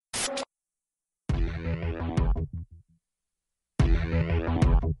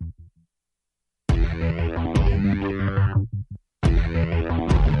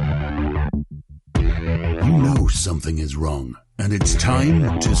something is wrong, and it's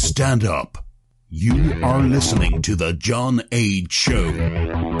time to stand up. You are listening to The John Age Show.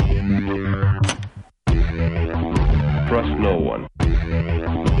 Trust no one.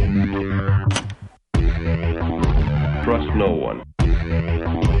 Trust no one.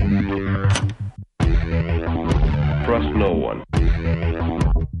 Trust no one.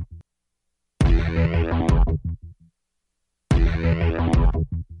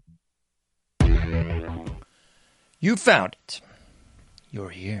 You found it. You're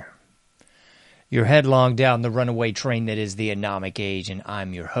here. You're headlong down the runaway train that is the Anomic Age, and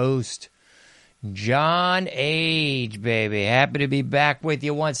I'm your host, John Age, baby. Happy to be back with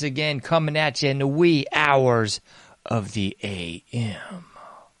you once again, coming at you in the wee hours of the AM.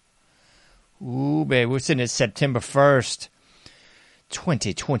 Ooh, baby, we're sitting at September 1st,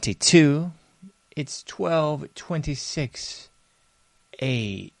 2022. It's 12:26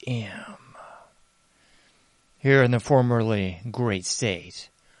 a.m. here in the formerly great state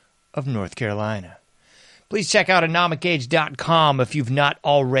of North Carolina. Please check out anomicage.com if you've not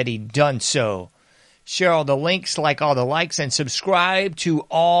already done so. Share all the links, like all the likes, and subscribe to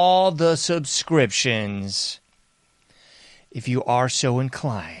all the subscriptions. If you are so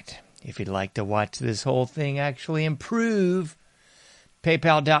inclined, if you'd like to watch this whole thing actually improve,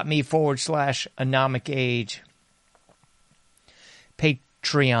 paypal.me/anomicage,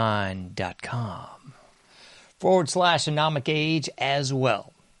 patreon.com/anomicage as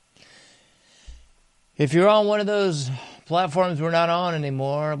well. If you're on one of those platforms we're not on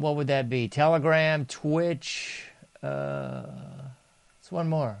anymore, what would that be? Telegram, Twitch, it's one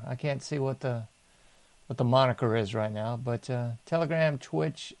more. I can't see what the moniker is right now, but Telegram,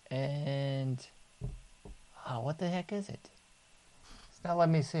 Twitch, and what the heck is it? It's not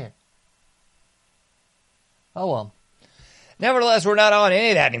letting me see it. Oh well. Nevertheless, we're not on any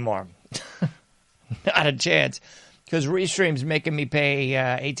of that anymore. Not a chance. Because Restream's making me pay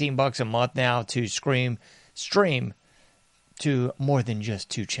 $18 a month now to stream to more than just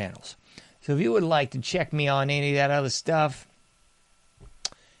 2 channels. So if you would like to check me on any of that other stuff,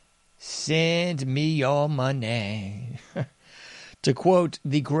 send me your money. To quote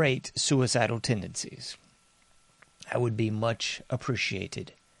the great Suicidal Tendencies, that would be much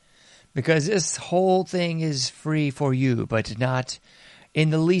appreciated. Because this whole thing is free for you, but not in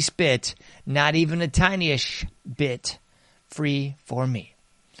the least bit, not even a tiniest bit, free for me.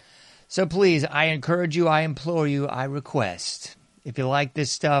 So please, I encourage you, I implore you, I request, if you like this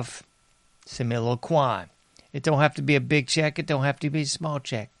stuff, send me a little coin. It don't have to be a big check. It don't have to be a small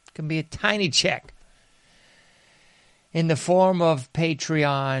check. It can be a tiny check in the form of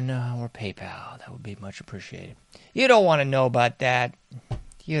Patreon or PayPal. That would be much appreciated. You don't want to know about that.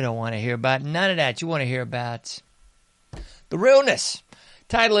 You don't want to hear about none of that. You want to hear about the realness.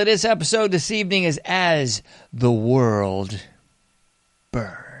 Title of this episode this evening is As the World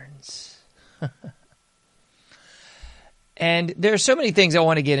Burns. And there's so many things I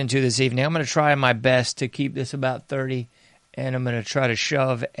want to get into this evening. I'm going to try my best to keep this about 30, and I'm going to try to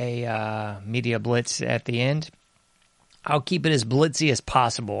shove a media blitz at the end. I'll keep it as blitzy as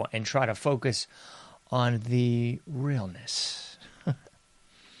possible and try to focus on the realness.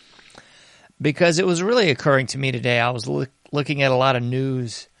 Because it was really occurring to me today. I was looking at a lot of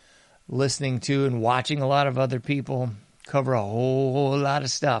news, listening to and watching a lot of other people cover a whole lot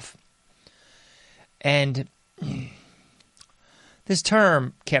of stuff. And this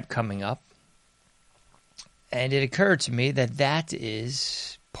term kept coming up. And it occurred to me that that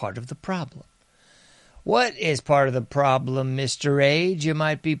is part of the problem. What is part of the problem, Mr. Age? You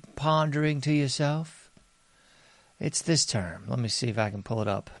might be pondering to yourself. It's this term. Let me see if I can pull it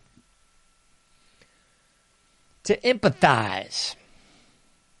up. To empathize.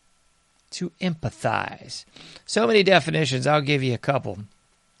 To empathize. So many definitions. I'll give you a couple.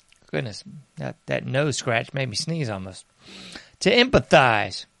 Goodness, that nose scratch made me sneeze almost. To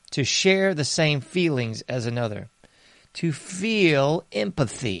empathize. To share the same feelings as another. To feel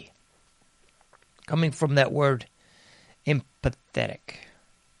empathy. Coming from that word empathetic.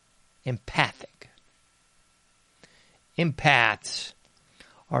 Empathic. Empaths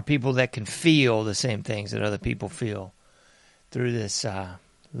are people that can feel the same things that other people feel through this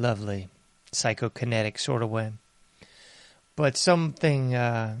lovely psychokinetic sort of way. But something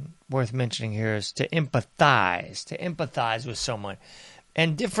worth mentioning here is to empathize with someone.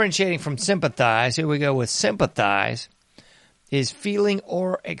 And differentiating from sympathize, here we go with sympathize, is feeling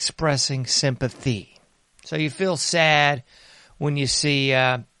or expressing sympathy. So you feel sad when you see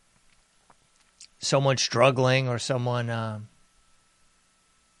someone struggling or someone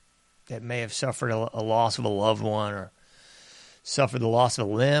that may have suffered a loss of a loved one or suffer the loss of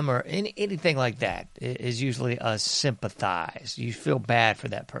a limb or anything like that is usually a sympathize. You feel bad for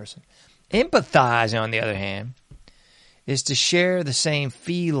that person. Empathize, on the other hand, is to share the same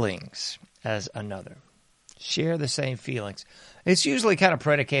feelings as another. Share the same feelings. It's usually kind of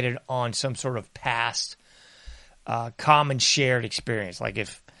predicated on some sort of past common shared experience. Like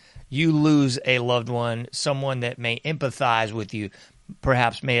if you lose a loved one, someone that may empathize with you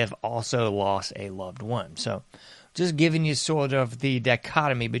perhaps may have also lost a loved one. So just giving you sort of the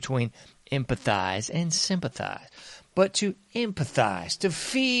dichotomy between empathize and sympathize. But to empathize, to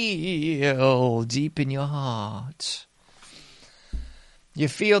feel deep in your heart, you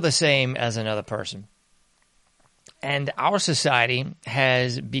feel the same as another person. And our society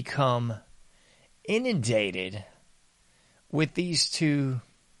has become inundated with these two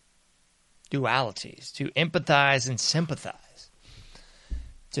dualities, to empathize and sympathize.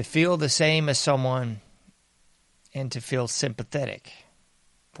 To feel the same as someone and to feel sympathetic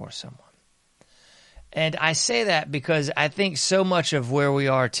for someone. And I say that because I think so much of where we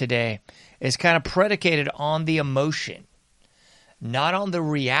are today is kind of predicated on the emotion, not on the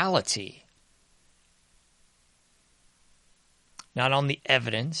reality, not on the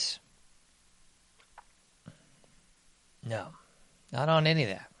evidence. No, not on any of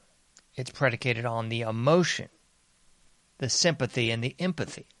that. It's predicated on the emotion, the sympathy, and the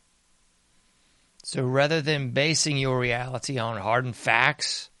empathy. So rather than basing your reality on hardened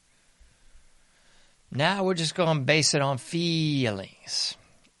facts, now we're just going to base it on feelings.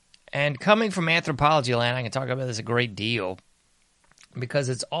 And coming from anthropology land, I can talk about this a great deal because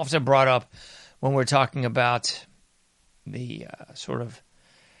it's often brought up when we're talking about the sort of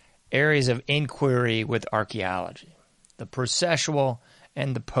areas of inquiry with archaeology. The processual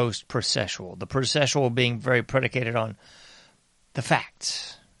and the post-processual. The processual being very predicated on the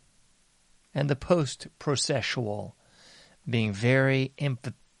facts, and the post-processual being very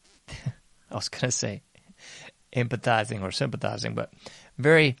I was going to say empathizing or sympathizing, but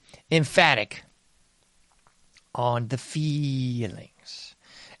very emphatic on the feelings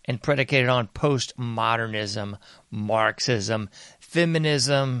and predicated on postmodernism, Marxism,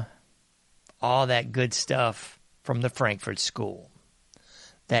 feminism, all that good stuff from the Frankfurt School.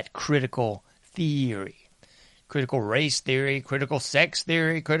 That critical theory. Critical race theory, critical sex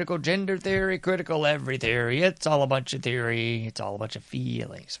theory, critical gender theory, critical every theory. It's all a bunch of theory. It's all a bunch of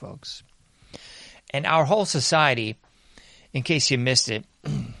feelings, folks. And our whole society, in case you missed it,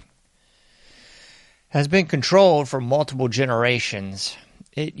 has been controlled for multiple generations.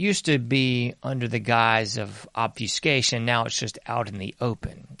 It used to be under the guise of obfuscation. Now it's just out in the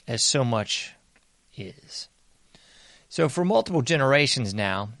open, as so much is. So for multiple generations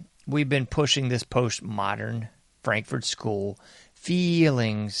now, we've been pushing this postmodern Frankfurt School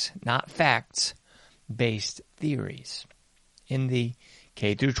feelings, not facts-based theories in the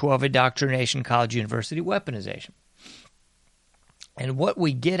K through 12 indoctrination, college, university weaponization. And what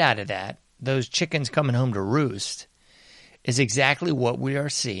we get out of that, those chickens coming home to roost, is exactly what we are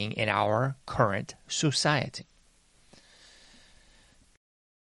seeing in our current society.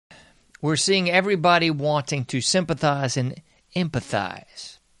 We're seeing everybody wanting to sympathize and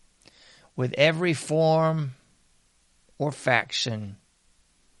empathize with every form or faction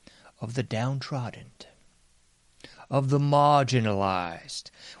of the downtrodden, of the marginalized,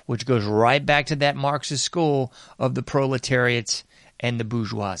 which goes right back to that Marxist school of the proletariats and the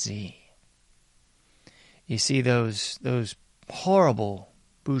bourgeoisie. You see those horrible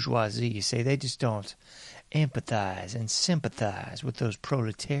bourgeoisie, you say they just don't empathize and sympathize with those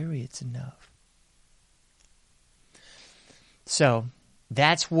proletariats enough. So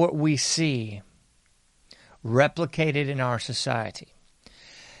that's what we see replicated in our society.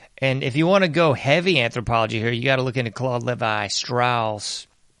 And if you want to go heavy anthropology here, you got to look into Claude Lévi-Strauss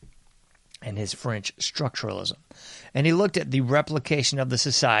and his French structuralism. And he looked at the replication of the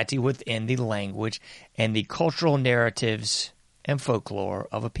society within the language and the cultural narratives and folklore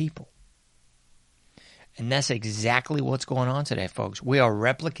of a people. And that's exactly what's going on today, folks. We are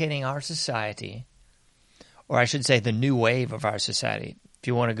replicating our society, or I should say the new wave of our society. If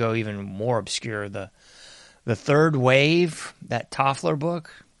you want to go even more obscure, the third wave, that Toffler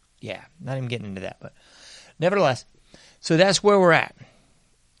book, yeah, not even getting into that. But nevertheless, so that's where we're at.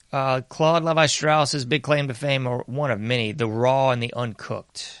 Claude Lévi-Strauss's big claim to fame, or one of many, the raw and the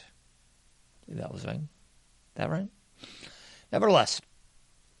uncooked. That was right. That right? Nevertheless,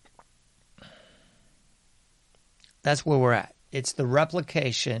 that's where we're at. It's the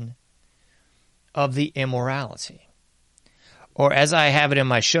replication of the immorality. Or as I have it in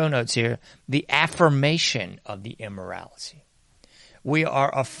my show notes here, the affirmation of the immorality. We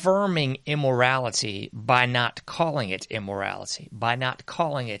are affirming immorality by not calling it immorality, by not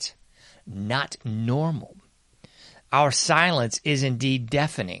calling it not normal. Our silence is indeed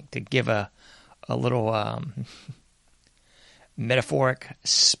deafening, to give a little metaphoric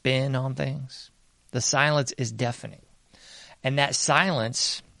spin on things. The silence is deafening. And that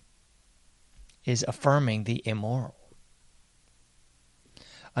silence is affirming the immoral.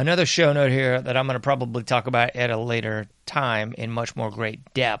 Another show note here that I'm going to probably talk about at a later time in much more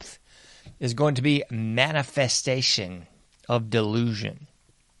great depth is going to be manifestation of delusion.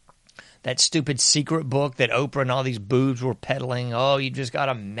 That stupid secret book that Oprah and all these boobs were peddling. Oh, you just got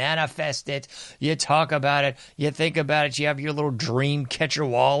to manifest it. You talk about it. You think about it. You have your little dream catcher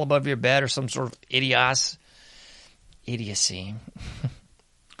wall above your bed or some sort of idiocy.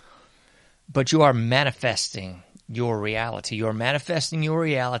 But you are manifesting your reality. You're manifesting your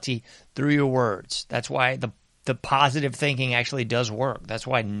reality through your words. That's why the positive thinking actually does work. That's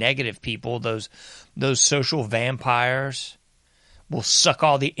why negative people, those social vampires, will suck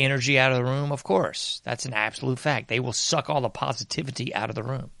all the energy out of the room. Of course, that's an absolute fact. They will suck all the positivity out of the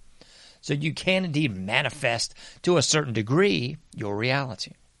room. So you can indeed manifest to a certain degree your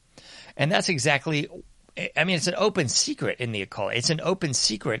reality. And that's exactly, I mean, it's an open secret in the occult. It's an open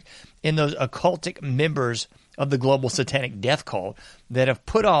secret in those occultic members of the global satanic death cult that have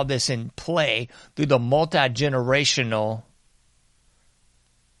put all this in play through the multi-generational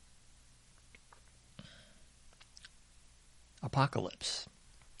apocalypse.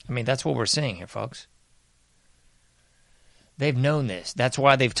 I mean, that's what we're seeing here, folks. They've known this. That's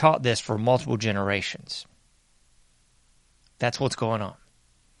why they've taught this for multiple generations. That's what's going on.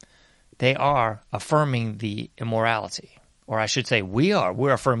 They are affirming the immorality. Or I should say,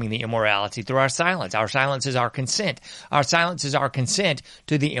 we're affirming the immorality through our silence. Our silence is our consent. Our silence is our consent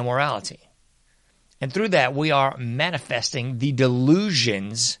to the immorality. And through that, we are manifesting the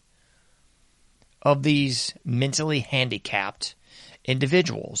delusions of these mentally handicapped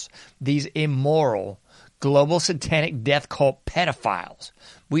individuals, these immoral, global satanic death cult pedophiles.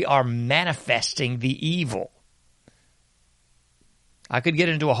 We are manifesting the evil. I could get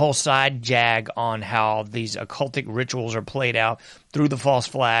into a whole side jag on how these occultic rituals are played out through the false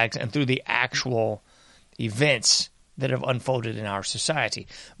flags and through the actual events that have unfolded in our society.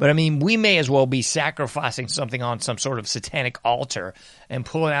 But I mean, we may as well be sacrificing something on some sort of satanic altar and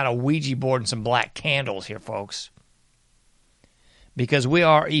pulling out a Ouija board and some black candles here, folks. Because we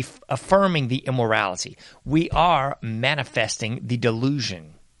are affirming the immorality. We are manifesting the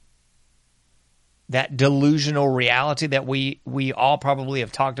delusion. That delusional reality that we all probably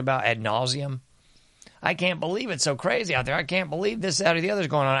have talked about ad nauseum. I can't believe it's so crazy out there. I can't believe this, that, or the other is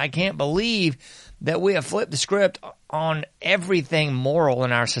going on. I can't believe that we have flipped the script on everything moral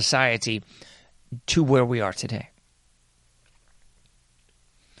in our society to where we are today.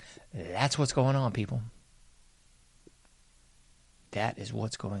 That's what's going on, people. That is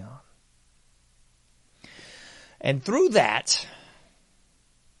what's going on. And through that,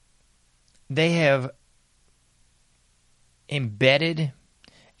 they have embedded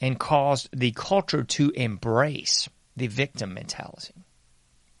and caused the culture to embrace the victim mentality.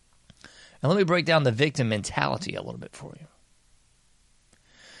 Now let me break down the victim mentality a little bit for you.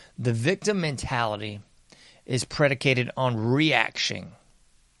 The victim mentality is predicated on reaction,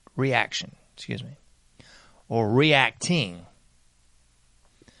 or reacting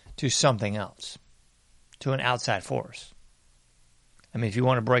to something else, to an outside force. I mean, if you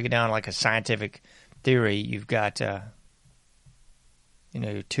want to break it down like a scientific theory, you've got,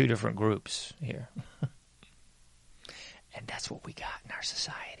 two different groups here. And that's what we got in our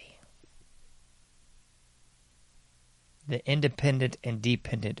society. The independent and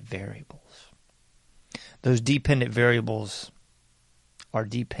dependent variables. Those dependent variables are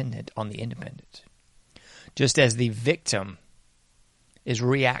dependent on the independent. Just as the victim is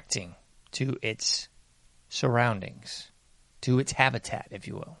reacting to its surroundings, to its habitat, if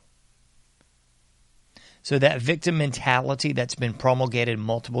you will. So that victim mentality that's been promulgated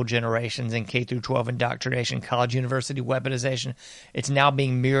multiple generations in K through 12 indoctrination, college, university weaponization, it's now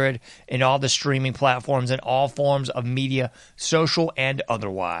being mirrored in all the streaming platforms and all forms of media, social and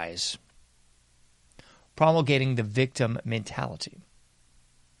otherwise. Promulgating the victim mentality.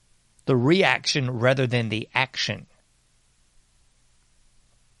 The reaction rather than the action.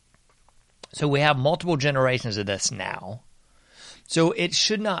 So we have multiple generations of this now. So it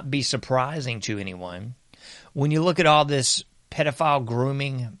should not be surprising to anyone when you look at all this pedophile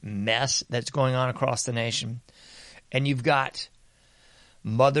grooming mess that's going on across the nation, and you've got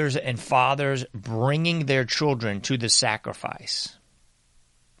mothers and fathers bringing their children to the sacrifice,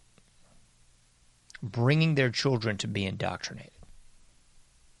 bringing their children to be indoctrinated.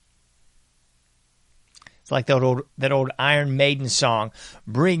 It's like that old Iron Maiden song,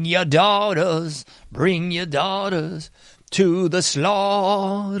 bring your daughters to the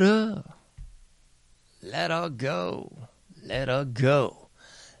slaughter. Let her go, let her go,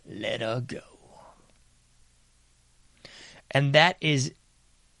 let her go. And that is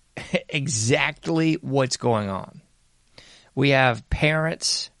exactly what's going on. We have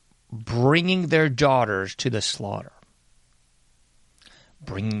parents bringing their daughters to the slaughter,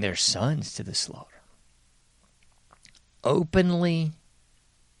 bringing their sons to the slaughter, openly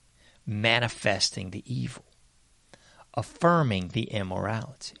manifesting the evil, affirming the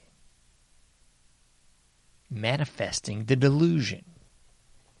immorality, manifesting the delusion.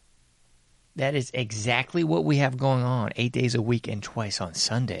 That is exactly what we have going on 8 days a week and twice on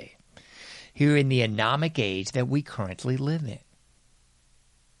Sunday here in the anomic age that we currently live in.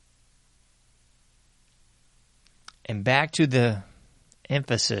 And back to the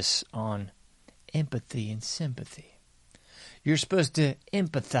emphasis on empathy and sympathy. You're supposed to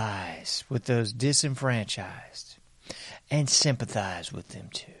empathize with those disenfranchised and sympathize with them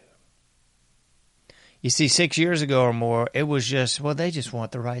too. You see, 6 years ago or more, it was just, well, they just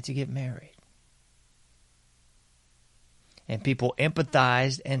want the right to get married. And people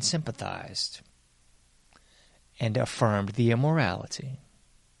empathized and sympathized and affirmed the immorality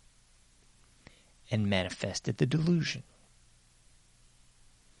and manifested the delusion.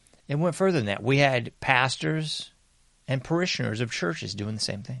 It went further than that. We had pastors and parishioners of churches doing the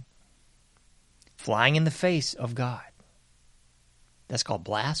same thing, flying in the face of God. That's called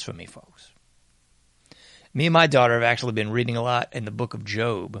blasphemy, folks. Me and my daughter have actually been reading a lot in the book of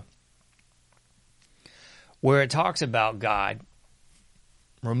Job, where it talks about God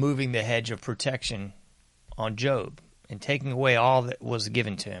removing the hedge of protection on Job and taking away all that was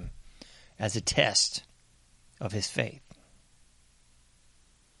given to him as a test of his faith.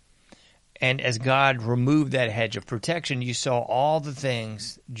 And as God removed that hedge of protection, you saw all the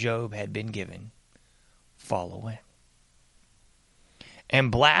things Job had been given fall away. And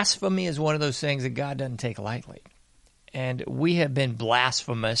blasphemy is one of those things that God doesn't take lightly. And we have been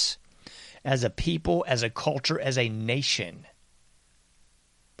blasphemous as a people, as a culture, as a nation.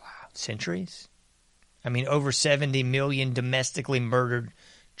 Wow, centuries? I mean, over 70 million domestically murdered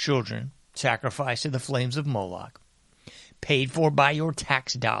children sacrificed to the flames of Moloch, paid for by your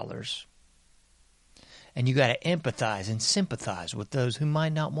tax dollars. And you got to empathize and sympathize with those who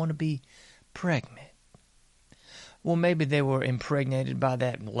might not want to be pregnant. Well, maybe they were impregnated by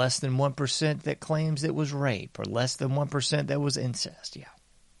that less than 1% that claims it was rape, or less than 1% that was incest. Yeah.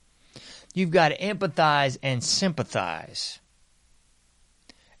 You've got to empathize and sympathize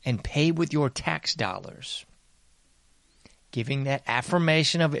and pay with your tax dollars, giving that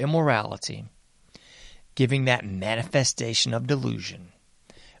affirmation of immorality, giving that manifestation of delusion,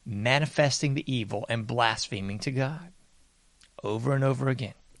 manifesting the evil and blaspheming to God over and over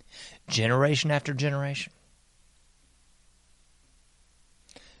again, generation after generation.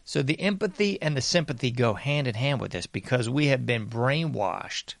 So the empathy and the sympathy go hand in hand with this because we have been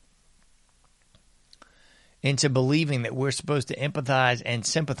brainwashed into believing that we're supposed to empathize and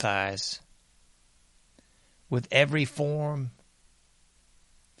sympathize with every form,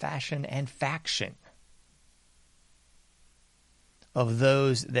 fashion, and faction of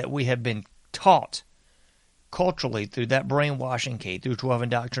those that we have been taught culturally through that brainwashing, K through 12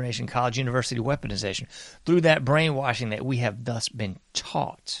 indoctrination, college, university weaponization, through that brainwashing that we have thus been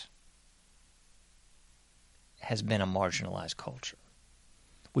taught has been a marginalized culture.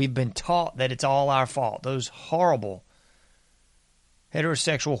 We've been taught that it's all our fault. Those horrible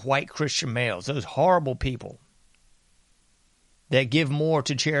heterosexual white Christian males, those horrible people that give more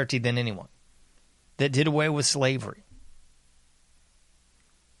to charity than anyone, that did away with slavery,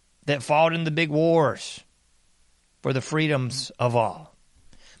 that fought in the big wars for the freedoms of all,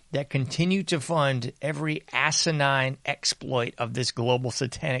 that continue to fund every asinine exploit of this global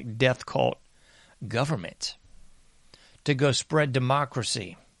satanic death cult government to go spread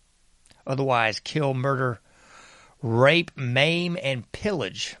democracy, otherwise kill, murder, rape, maim, and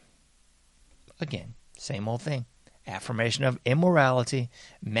pillage. Again, same old thing. Affirmation of immorality,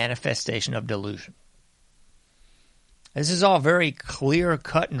 manifestation of delusion. This is all very clear,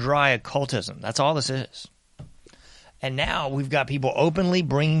 cut and dry occultism. That's all this is. And now we've got people openly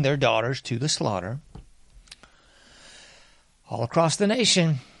bringing their daughters to the slaughter all across the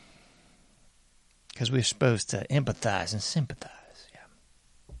nation because we're supposed to empathize and sympathize.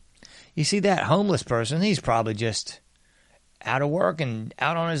 Yeah. You see that homeless person, he's probably just out of work and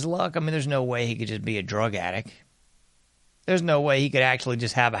out on his luck. I mean, there's no way he could just be a drug addict. There's no way he could actually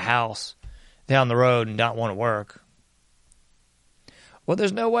just have a house down the road and not want to work. Well,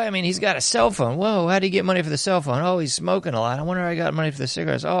 there's no way. I mean, he's got a cell phone. Whoa, how did he get money for the cell phone? Oh, he's smoking a lot. I wonder how I got money for the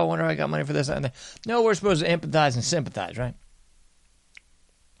cigarettes. Oh, I wonder how I got money for this and that. No, we're supposed to empathize and sympathize, right?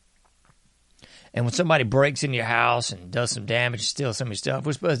 And when somebody breaks into your house and does some damage, steals some of your stuff,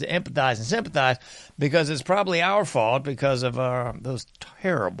 we're supposed to empathize and sympathize because it's probably our fault because of those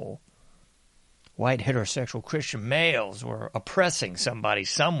terrible white heterosexual Christian males were oppressing somebody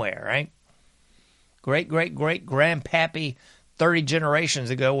somewhere, right? Great-great-great-grandpappy 30 generations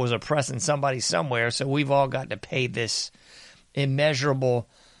ago was oppressing somebody somewhere, so we've all got to pay this immeasurable,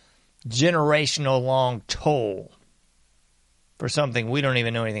 generational-long toll for something we don't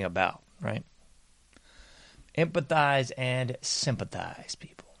even know anything about, right? Empathize and sympathize,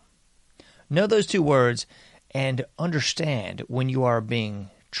 people. Know those two words and understand when you are being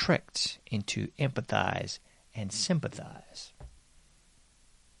tricked into empathize and sympathize,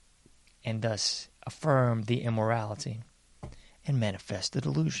 and thus affirm the immorality and manifest the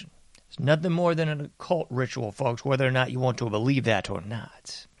delusion. It's nothing more than an occult ritual, folks, whether or not you want to believe that or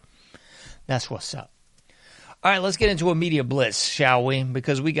not. That's what's up. All right, let's get into a media blitz, shall we?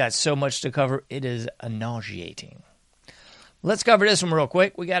 Because we got so much to cover, it is nauseating. Let's cover this one real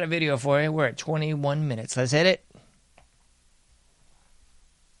quick. We got a video for you. We're at 21 minutes. Let's hit it.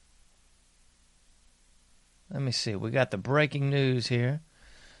 Let me see. We got the breaking news here.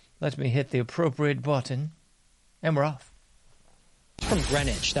 Let me hit the appropriate button, and we're off. From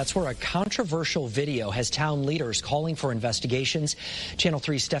Greenwich, that's where a controversial video has town leaders calling for investigations. Channel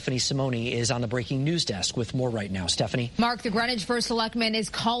 3's Stephanie Simone is on the breaking news desk with more right now. Stephanie. Mark, the Greenwich First Selectman is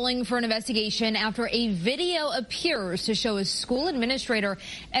calling for an investigation after a video appears to show a school administrator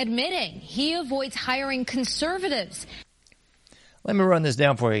admitting he avoids hiring conservatives. Let me run this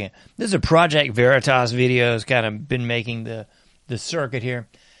down for you again. This is a Project Veritas video. It's kind of been making the circuit here.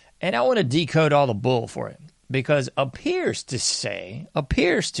 And I want to decode all the bull for it. Because appears to this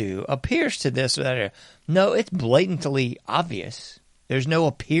or that. No, it's blatantly obvious. There's no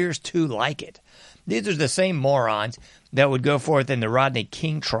appears to like it. These are the same morons that would go forth in the Rodney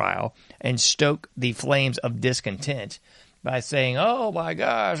King trial and stoke the flames of discontent by saying, oh my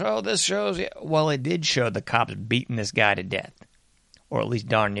gosh, oh, this shows. Well, it did show the cops beating this guy to death, or at least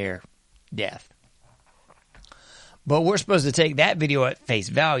darn near death. But we're supposed to take that video at face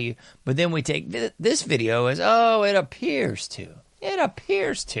value, but then we take this video as, oh, it appears to. It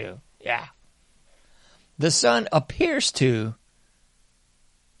appears to. Yeah. The sun appears to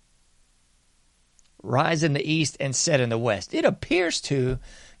rise in the east and set in the west. It appears to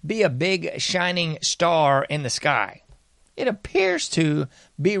be a big shining star in the sky. It appears to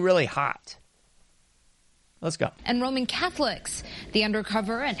be really hot. Let's go. And Roman Catholics. The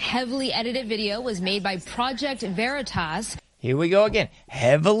undercover and heavily edited video was made by Project Veritas. Here we go again.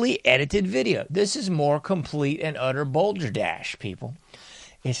 Heavily edited video. This is more complete and utter balderdash, people.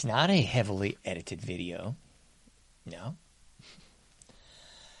 It's not a heavily edited video. No.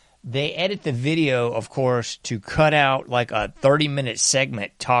 They edit the video, of course, to cut out like a 30-minute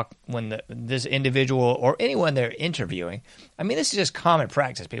segment talk when this individual or anyone they're interviewing. I mean, this is just common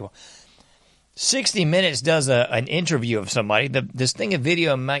practice, people. 60 Minutes does an interview of somebody. This thing of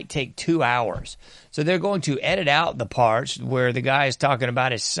video might take 2 hours. So they're going to edit out the parts where the guy is talking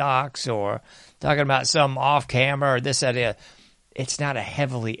about his socks or talking about some off camera or this, that. It's not a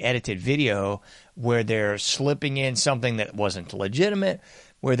heavily edited video where they're slipping in something that wasn't legitimate,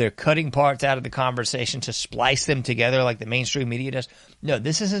 where they're cutting parts out of the conversation to splice them together like the mainstream media does. No,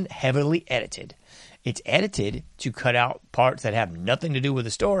 this isn't heavily edited. It's edited to cut out parts that have nothing to do with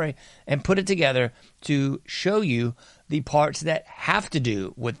the story and put it together to show you the parts that have to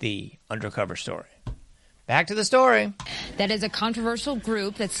do with the undercover story. Back to the story. That is a controversial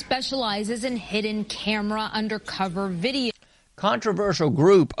group that specializes in hidden camera undercover video. Controversial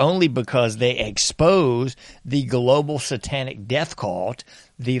group only because they expose the global satanic death cult,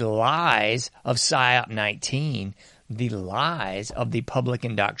 the lies of PSYOP 19, the lies of the public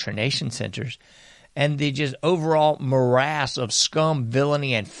indoctrination centers, and the just overall morass of scum,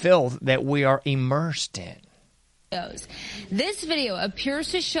 villainy, and filth that we are immersed in. This video appears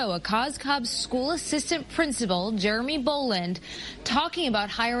to show a Cos Cob school assistant principal, Jeremy Boland, talking about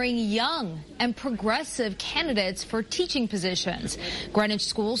hiring young and progressive candidates for teaching positions. Greenwich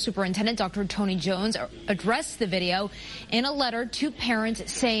School Superintendent Dr. Tony Jones addressed the video in a letter to parents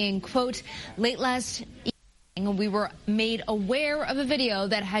saying, quote, late last We were made aware of a video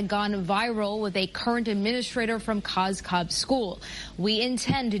that had gone viral with a current administrator from Cos Cob School. We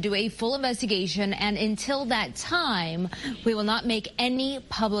intend to do a full investigation, and until that time, we will not make any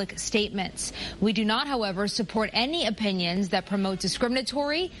public statements. We do not, however, support any opinions that promote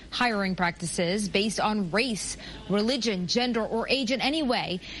discriminatory hiring practices based on race, religion, gender, or age in any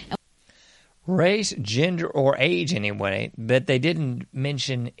way. Race, gender, or age anyway, but they didn't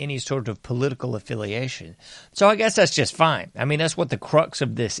mention any sort of political affiliation. So I guess that's just fine. I mean, that's what the crux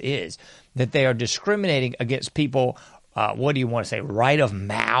of this is, that they are discriminating against people, what do you want to say, right of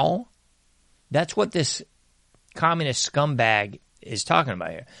Mao? That's what this communist scumbag is talking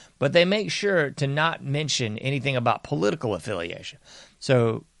about here. But they make sure to not mention anything about political affiliation.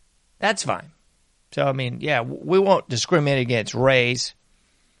 So that's fine. So, I mean, yeah, we won't discriminate against race,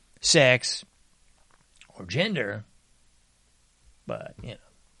 sex, or gender, but, you know,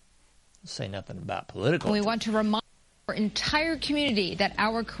 say nothing about political. We want to remind our entire community that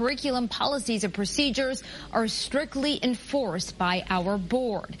our curriculum policies and procedures are strictly enforced by our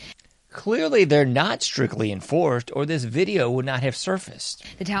board. Clearly, they're not strictly enforced, or this video would not have surfaced.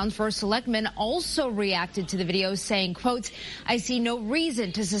 The town's first selectman also reacted to the video, saying, quote, "I see no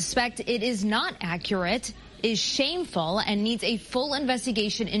reason to suspect it is not accurate, is shameful, and needs a full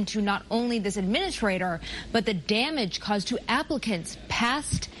investigation into not only this administrator, but the damage caused to applicants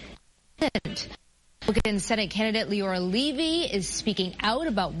past and present." Republican Senate candidate Leora Levy is speaking out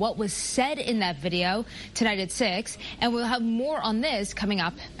about what was said in that video tonight at 6, and we'll have more on this coming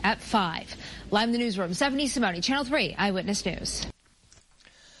up at 5. Live in the newsroom, Stephanie Simoni, Channel 3 Eyewitness News.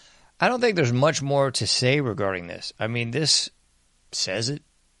 I don't think there's much more to say regarding this. I mean, this says it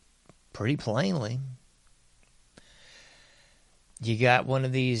pretty plainly. You got one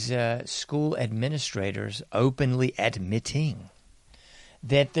of these school administrators openly admitting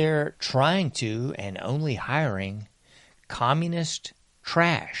that they're trying to and only hiring communist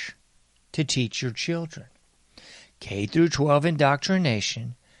trash to teach your children. K through 12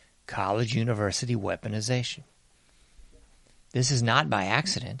 indoctrination, college university weaponization. This is not by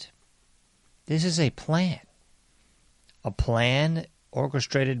accident. This is a plan. A plan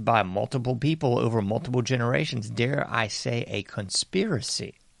orchestrated by multiple people over multiple generations, dare I say a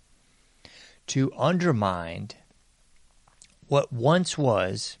conspiracy, to undermine what once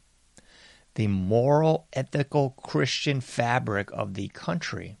was the moral, ethical, Christian fabric of the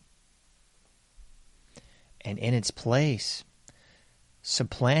country, and in its place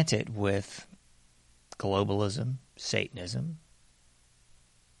supplant it with globalism, Satanism,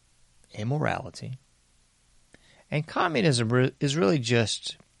 immorality. And communism is really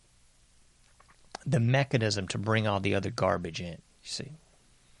just the mechanism to bring all the other garbage in, you see.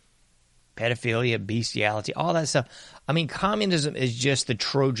 Pedophilia, bestiality, all that stuff. I mean, communism is just the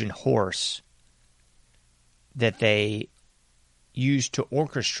Trojan horse that they use to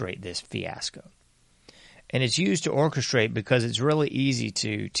orchestrate this fiasco. And it's used to orchestrate because it's really easy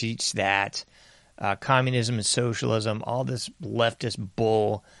to teach that communism and socialism, all this leftist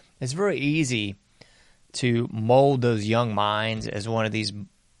bull. It's very easy to mold those young minds, as one of these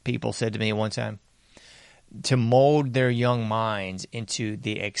people said to me one time, to mold their young minds into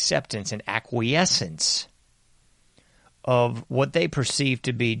the acceptance and acquiescence of what they perceive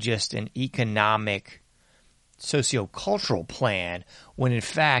to be just an economic, sociocultural plan, when in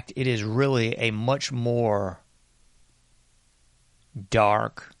fact it is really a much more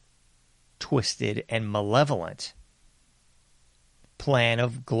dark, twisted, and malevolent plan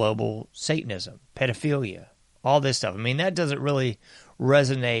of global Satanism, pedophilia, all this stuff. I mean, that doesn't really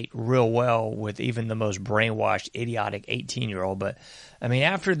resonate real well with even the most brainwashed, idiotic 18-year-old. But, I mean,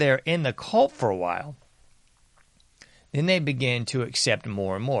 after they're in the cult for a while, then they begin to accept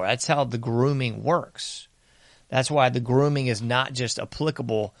more and more. That's how the grooming works. That's why the grooming is not just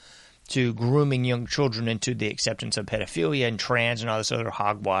applicable to grooming young children into the acceptance of pedophilia and trans and all this other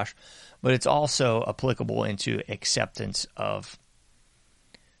hogwash, but it's also applicable into acceptance of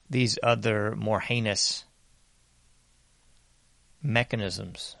these other more heinous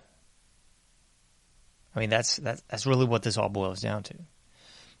mechanisms. I mean, that's really what this all boils down to.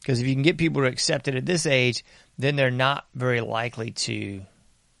 Because if you can get people to accept it at this age, then they're not very likely to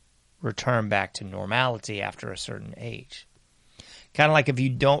return back to normality after a certain age. Kind of like if you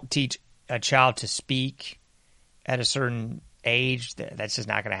don't teach a child to speak at a certain age, that's just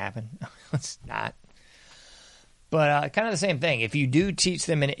not going to happen. It's not. But kind of the same thing. If you do teach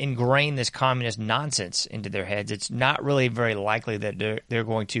them and ingrain this communist nonsense into their heads, it's not really very likely that they're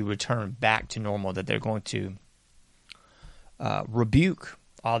going to return back to normal, that they're going to rebuke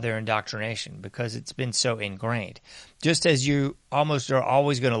all their indoctrination because it's been so ingrained. Just as you almost are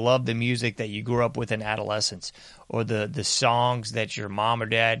always going to love the music that you grew up with in adolescence or the songs that your mom or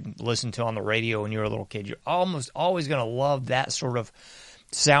dad listened to on the radio when you were a little kid, you're almost always going to love that sort of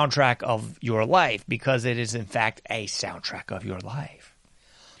soundtrack of your life because it is in fact a soundtrack of your life.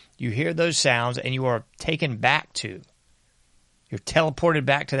 You hear those sounds and you are taken back to, you're teleported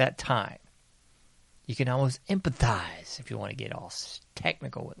back to that time. You can almost empathize if you want to get all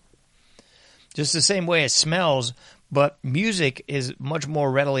technical with it. Just the same way as smells, but music is much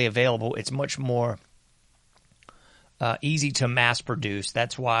more readily available. It's much more easy to mass produce.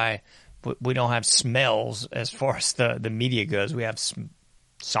 That's why we don't have smells as far as the media goes. We have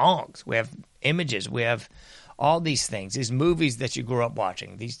songs, we have images, we have all these things, these movies that you grew up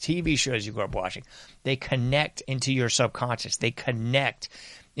watching, these TV shows you grew up watching. They connect into your subconscious. They connect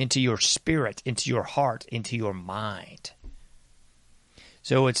into your spirit, into your heart, into your mind.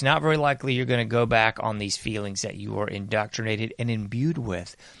 So it's not very likely you're going to go back on these feelings that you were indoctrinated and imbued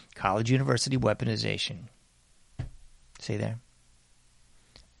with. College, university, weaponization. See there?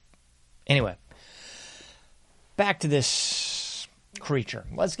 Anyway, back to this creature.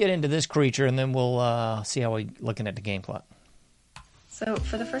 Let's get into this creature, and then we'll see how we're looking at the game clock. So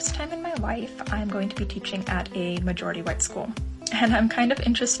for the first time in my life, I'm going to be teaching at a majority white school. And I'm kind of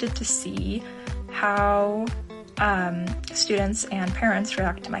interested to see how students and parents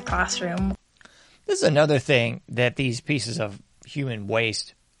react to my classroom. This is another thing that these pieces of human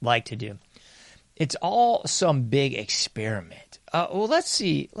waste like to do. It's all some big experiment. Well, let's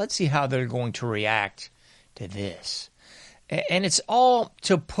see how they're going to react to this. And it's all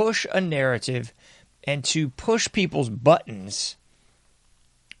to push a narrative and to push people's buttons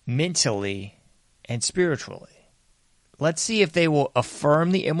mentally and spiritually. Let's see if they will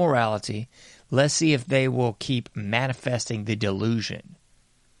affirm the immorality. Let's see if they will keep manifesting the delusion.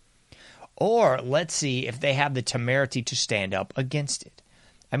 Or let's see if they have the temerity to stand up against it.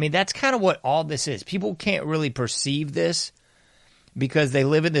 I mean, that's kind of what all this is. People can't really perceive this because they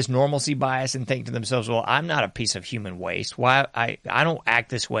live in this normalcy bias and think to themselves, well, I'm not a piece of human waste. Why I don't act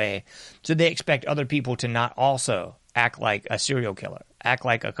this way. So they expect other people to not also act like a serial killer, act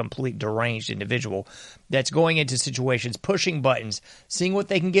like a complete deranged individual that's going into situations, pushing buttons, seeing what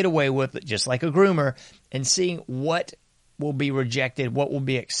they can get away with, just like a groomer, and seeing what will be rejected, what will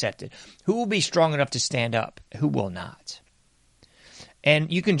be accepted, who will be strong enough to stand up, who will not.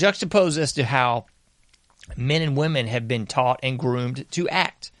 And you can juxtapose this to how men and women have been taught and groomed to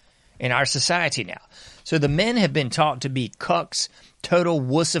act in our society now. So the men have been taught to be cucks, total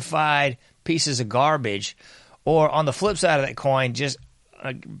wussified pieces of garbage, or on the flip side of that coin, just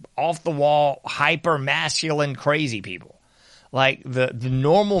off-the-wall, hyper-masculine, crazy people. Like the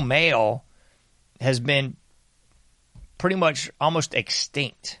normal male has been pretty much almost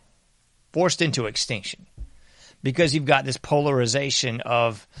extinct, forced into extinction. Because you've got this polarization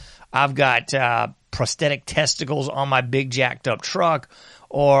of, I've got prosthetic testicles on my big jacked up truck,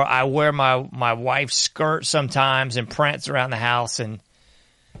 or I wear my wife's skirt sometimes and prance around the house and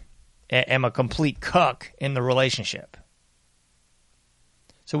am a complete cuck in the relationship.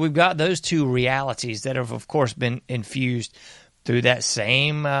 So we've got those two realities that have, of course, been infused through that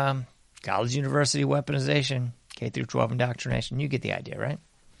same college, university weaponization, K through 12 indoctrination. You get the idea, right?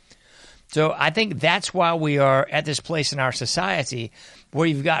 So I think that's why we are at this place in our society where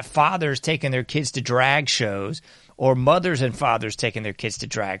you've got fathers taking their kids to drag shows, or mothers and fathers taking their kids to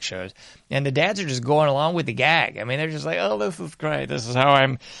drag shows, and the dads are just going along with the gag. I mean, they're just like, oh, this is great. This is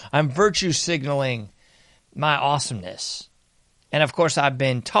how I'm virtue signaling my awesomeness. And, of course, I've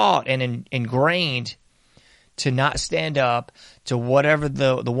been taught and ingrained to not stand up to whatever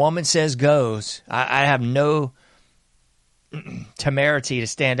the woman says goes. I have no temerity to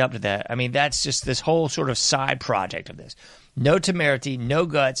stand up to that. I mean, that's just this whole sort of side project of this. No temerity, no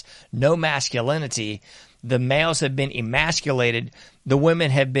guts, no masculinity. The males have been emasculated. The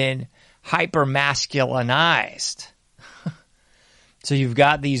women have been hyper-masculinized. So you've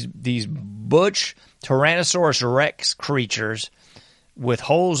got these butch Tyrannosaurus Rex creatures with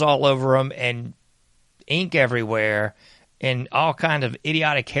holes all over them and ink everywhere and all kind of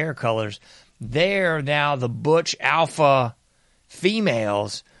idiotic hair colors. They're now the butch alpha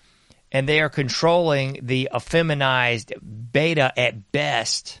females, and they are controlling the effeminized beta at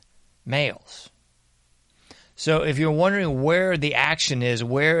best males. So if you're wondering where the action is,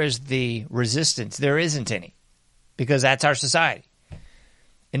 where is the resistance, there isn't any, because that's our society.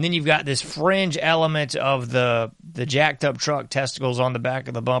 And then you've got this fringe element of the jacked up truck, testicles on the back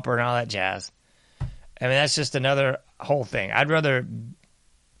of the bumper and all that jazz. I mean, that's just another whole thing. I'd rather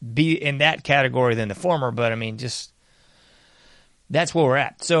be in that category than the former, but I mean, just that's where we're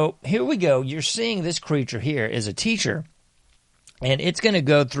at. So here we go. You're seeing this creature here is a teacher, and it's going to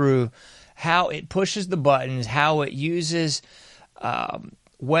go through how it pushes the buttons, how it uses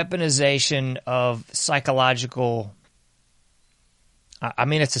weaponization of psychological. I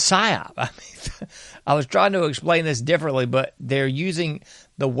mean, it's a psyop. I mean, I was trying to explain this differently, but they're using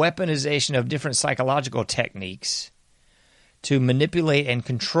the weaponization of different psychological techniques to manipulate and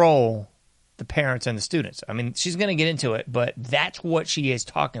control the parents and the students. I mean, she's going to get into it, but that's what she is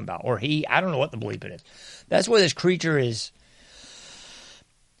talking about. Or he, I don't know what the bleep it is. That's what this creature is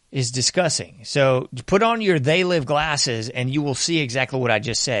discussing. So put on your They Live glasses and you will see exactly what I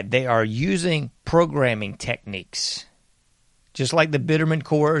just said. They are using programming techniques. Just like the Bitterman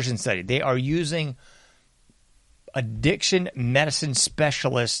coercion study, they are using addiction medicine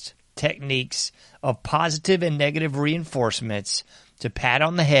specialist techniques of positive and negative reinforcements to pat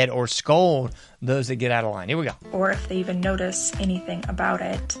on the head or scold those that get out of line. Here we go. Or if they even notice anything about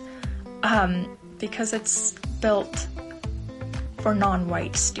it, because it's built for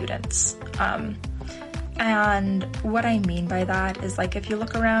non-white students. And what I mean by that is, like, if you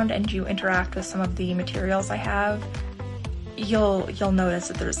look around and you interact with some of the materials I have, you'll notice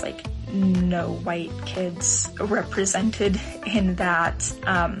that there's like no white kids represented in that.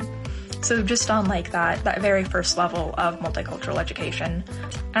 So just on like that very first level of multicultural education.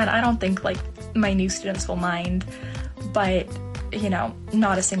 And I don't think like my new students will mind, but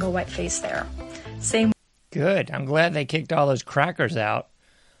not a single white face there. Same. Good. I'm glad they kicked all those crackers out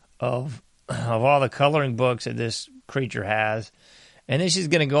of all the coloring books that this creature has. And then she's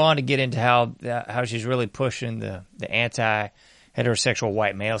going to go on to get into how she's really pushing the anti-heterosexual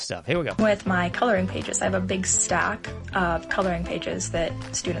white male stuff. Here we go. With my coloring pages, I have a big stack of coloring pages that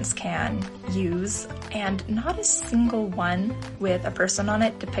students can use, and not a single one with a person on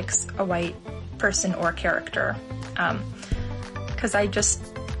it depicts a white person or character. Because I just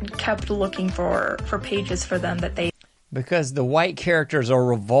kept looking for pages for them that they... Because the white characters are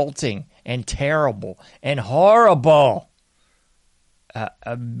revolting and terrible and horrible.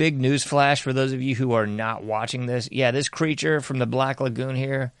 A big news flash for those of you who are not watching this. Yeah, this creature from the Black Lagoon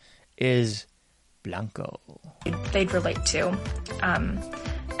here is Blanco. They'd relate to. And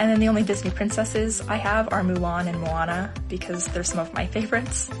then the only Disney princesses I have are Mulan and Moana, because they're some of my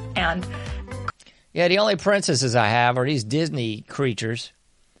favorites. And yeah, the only princesses I have are these Disney creatures.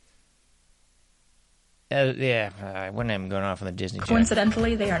 I wasn't even going off on the Disney channel.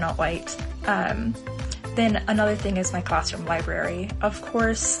 Coincidentally, they are not white. Then another thing is my classroom library. Of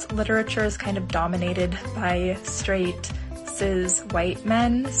course, literature is kind of dominated by straight, cis, white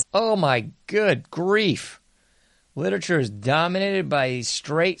men. Oh my good grief. Literature is dominated by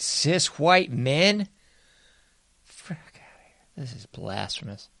straight, cis, white men? Frick out of here. This is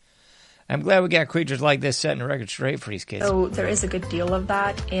blasphemous. I'm glad we got creatures like this setting the record straight for these kids. So there is a good deal of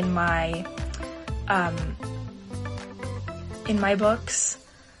that in my books.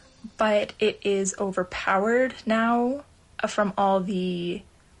 But it is overpowered now from all the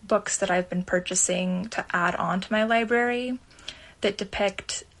books that I've been purchasing to add on to my library that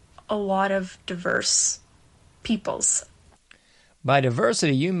depict a lot of diverse peoples. By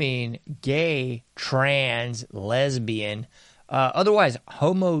diversity, you mean gay, trans, lesbian, otherwise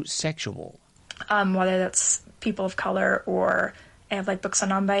homosexual. Whether that's people of color, or I have like books on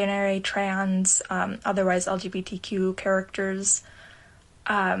non-binary, trans, otherwise LGBTQ characters.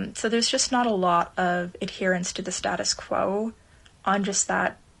 So there's just not a lot of adherence to the status quo on just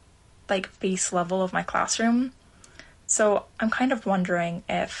that like base level of my classroom. So I'm kind of wondering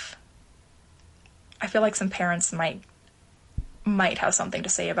if I feel like some parents might have something to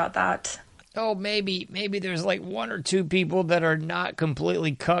say about that. Oh, maybe there's like one or two people that are not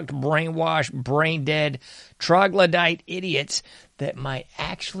completely cucked, brainwashed, brain dead, troglodyte idiots that might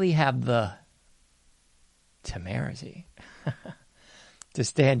actually have the temerity to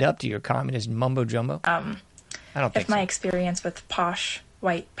stand up to your communist mumbo jumbo. I don't think if my experience with posh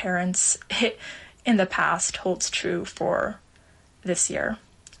white parents in the past holds true for this year,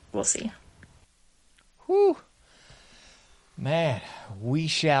 we'll see. Whew. Man, we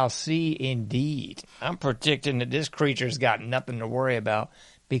shall see indeed. I'm predicting that this creature's got nothing to worry about,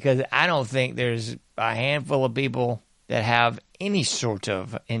 because I don't think there's a handful of people that have any sort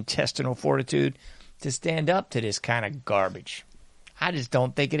of intestinal fortitude to stand up to this kind of garbage. I just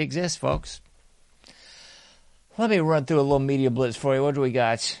don't think it exists, folks. Let me run through a little media blitz for you. What do we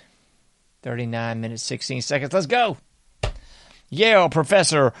got? 39 minutes, 16 seconds. Let's go. Yale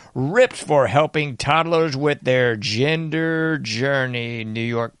professor ripped for helping toddlers with their gender journey. New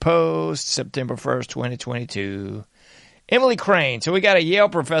York Post, September 1st, 2022. Emily Crane. So we got a Yale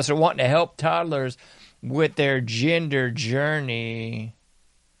professor wanting to help toddlers with their gender journey.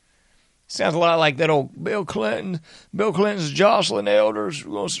 Sounds a lot like that old Bill Clinton. Bill Clinton's jostling elders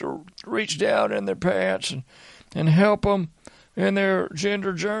who wants to reach down in their pants and help them in their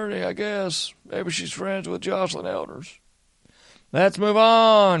gender journey, I guess. Maybe she's friends with jostling elders. Let's move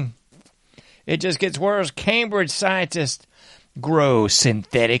on. It just gets worse. Cambridge scientists grow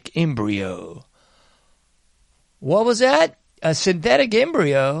synthetic embryo. What was that? A synthetic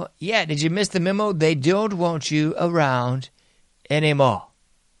embryo? Yeah, did you miss the memo? They don't want you around anymore.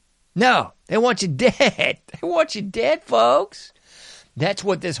 No, they want you dead. They want you dead, folks. That's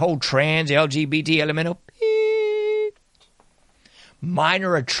what this whole trans LGBT elemental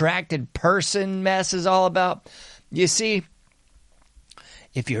minor attracted person mess is all about. You see,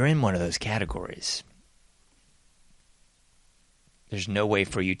 if you're in one of those categories, there's no way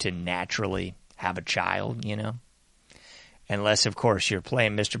for you to naturally have a child, you know? Unless, of course, you're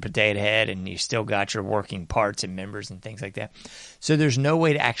playing Mr. Potato Head and you still got your working parts and members and things like that. So there's no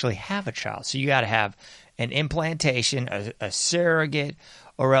way to actually have a child. So you got to have an implantation, a surrogate,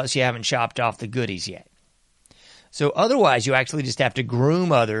 or else you haven't chopped off the goodies yet. So otherwise, you actually just have to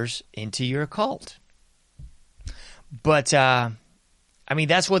groom others into your cult. But, I mean,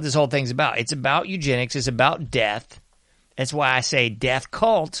 that's what this whole thing's about. It's about eugenics. It's about death. That's why I say death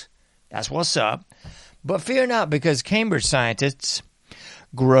cult. That's what's up. But fear not, because Cambridge scientists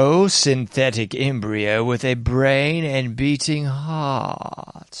grow synthetic embryo with a brain and beating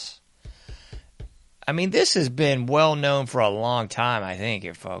heart. I mean, this has been well known for a long time, I think,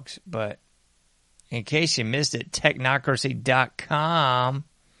 here, folks. But in case you missed it, technocracy.com,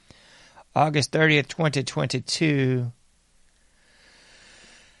 August 30th, 2022.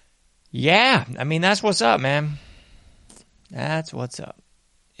 Yeah, I mean, that's what's up, man. That's what's up.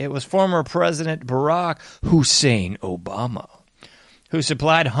 It was former President Barack Hussein Obama who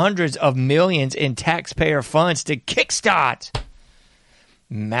supplied hundreds of millions in taxpayer funds to kickstart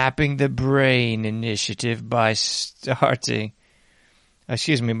Mapping the Brain initiative by stating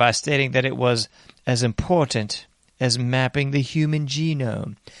that it was as important as mapping the human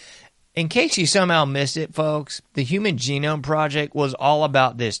genome. In case you somehow missed it, folks, the Human Genome Project was all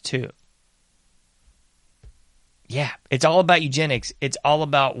about this too. Yeah, it's all about eugenics. It's all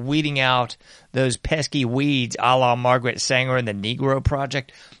about weeding out those pesky weeds a la Margaret Sanger and the Negro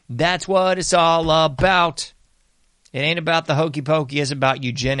Project. That's what it's all about. It ain't about the hokey pokey. It's about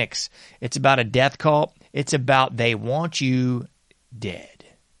eugenics. It's about a death cult. It's about they want you dead.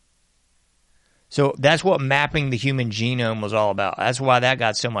 So that's what mapping the human genome was all about. That's why that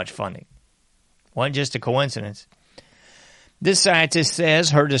got so much funding. Wasn't just a coincidence. This scientist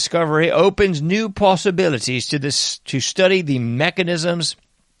says her discovery opens new possibilities to study the mechanisms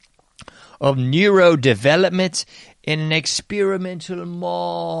of neurodevelopment in an experimental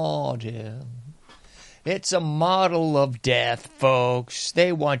model. It's a model of death, folks.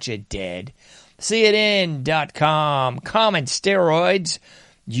 They want you dead. CNN.com. Common steroids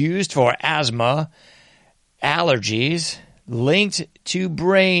used for asthma, allergies, linked to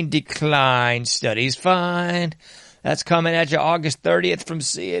brain decline. Studies find. That's coming at you August 30th from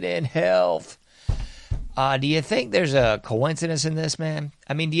CNN Health. Do you think there's a coincidence in this, man?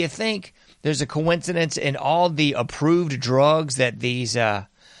 I mean, do you think there's a coincidence in all the approved drugs that these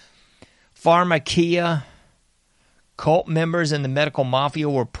pharmacia cult members in the medical mafia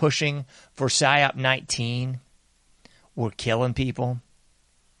were pushing for PSYOP 19 were killing people,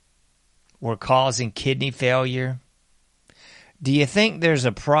 were causing kidney failure? Do you think there's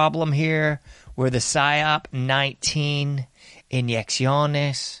a problem here where the PSYOP 19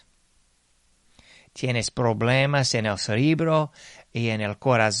 inyecciones tienes problemas en el cerebro y en el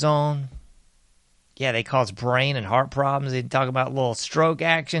corazón? Yeah, they cause brain and heart problems. They talk about little stroke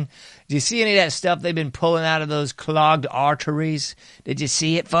action. Do you see any of that stuff they've been pulling out of those clogged arteries? Did you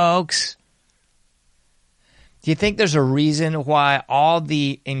see it, folks? Do you think there's a reason why all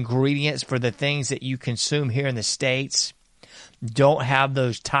the ingredients for the things that you consume here in the States don't have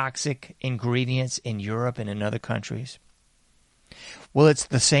those toxic ingredients in Europe and in other countries? Well, it's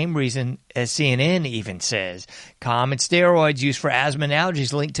the same reason as CNN even says. Common steroids used for asthma and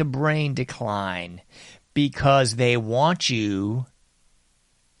allergies linked to brain decline because they want you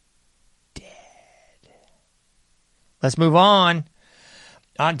dead. Let's move on.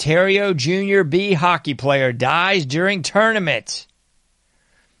 Ontario Junior B hockey player dies during tournament.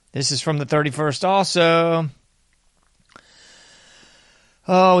 This is from the 31st also.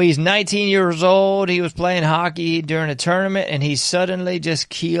 Oh, he's 19 years old. He was playing hockey during a tournament, and he suddenly just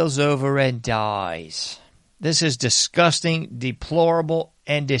keels over and dies. This is disgusting, deplorable,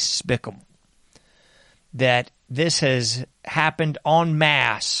 and despicable that this has happened en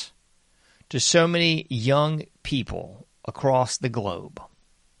masse to so many young people across the globe.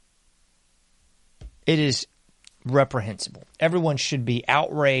 It is reprehensible. Everyone should be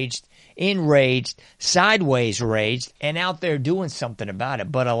outraged, enraged, sideways raged, and out there doing something about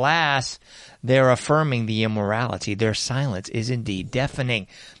it. But alas, they're affirming the immorality. Their silence is indeed deafening.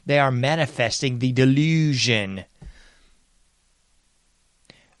 They are manifesting the delusion.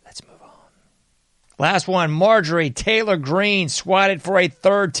 Let's move on. Last one, Marjorie Taylor Greene swatted for a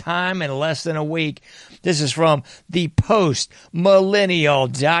third time in less than a week. This is from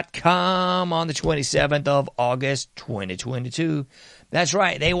thepostmillennial.com on the 27th of August, 2022. That's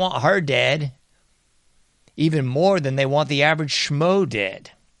right, they want her dead even more than they want the average schmo dead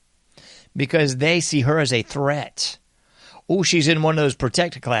because they see her as a threat. Oh, she's in one of those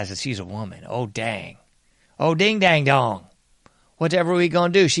protected classes. She's a woman. Oh, dang. Oh, ding, dang, dong. Whatever we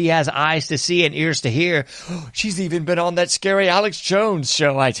gonna do? She has eyes to see and ears to hear. She's even been on that scary Alex Jones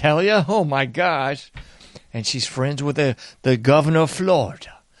show, I tell you. Oh, my gosh. And she's friends with the governor of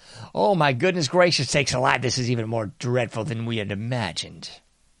Florida. Oh, my goodness gracious sakes alive. This is even more dreadful than we had imagined.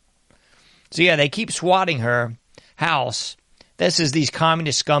 So, yeah, they keep swatting her house. This is these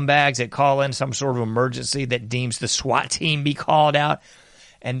communist scumbags that call in some sort of emergency that deems the SWAT team be called out.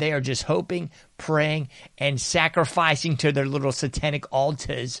 And they are just hoping, praying, and sacrificing to their little satanic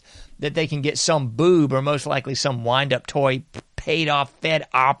altars that they can get some boob or most likely some wind-up toy paid-off Fed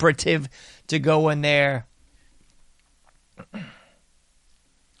operative to go in there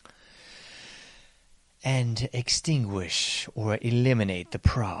and extinguish or eliminate the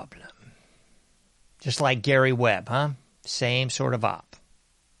problem. Just like Gary Webb, huh? Same sort of op.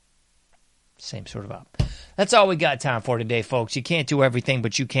 Same sort of op. That's all we got time for today, folks. You can't do everything,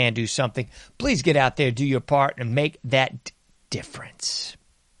 but you can do something. Please get out there, do your part, and make that difference.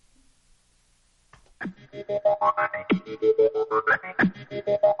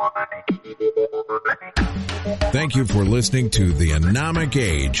 Thank you for listening to The Anomic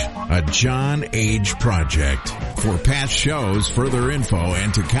Age, a John Age project. For past shows, further info,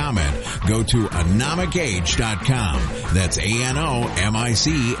 and to comment, go to anomicage.com. That's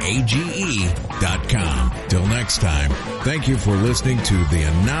ANOMICAGE.com. Till next time, thank you for listening to The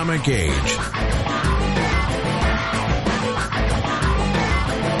Anomic Age.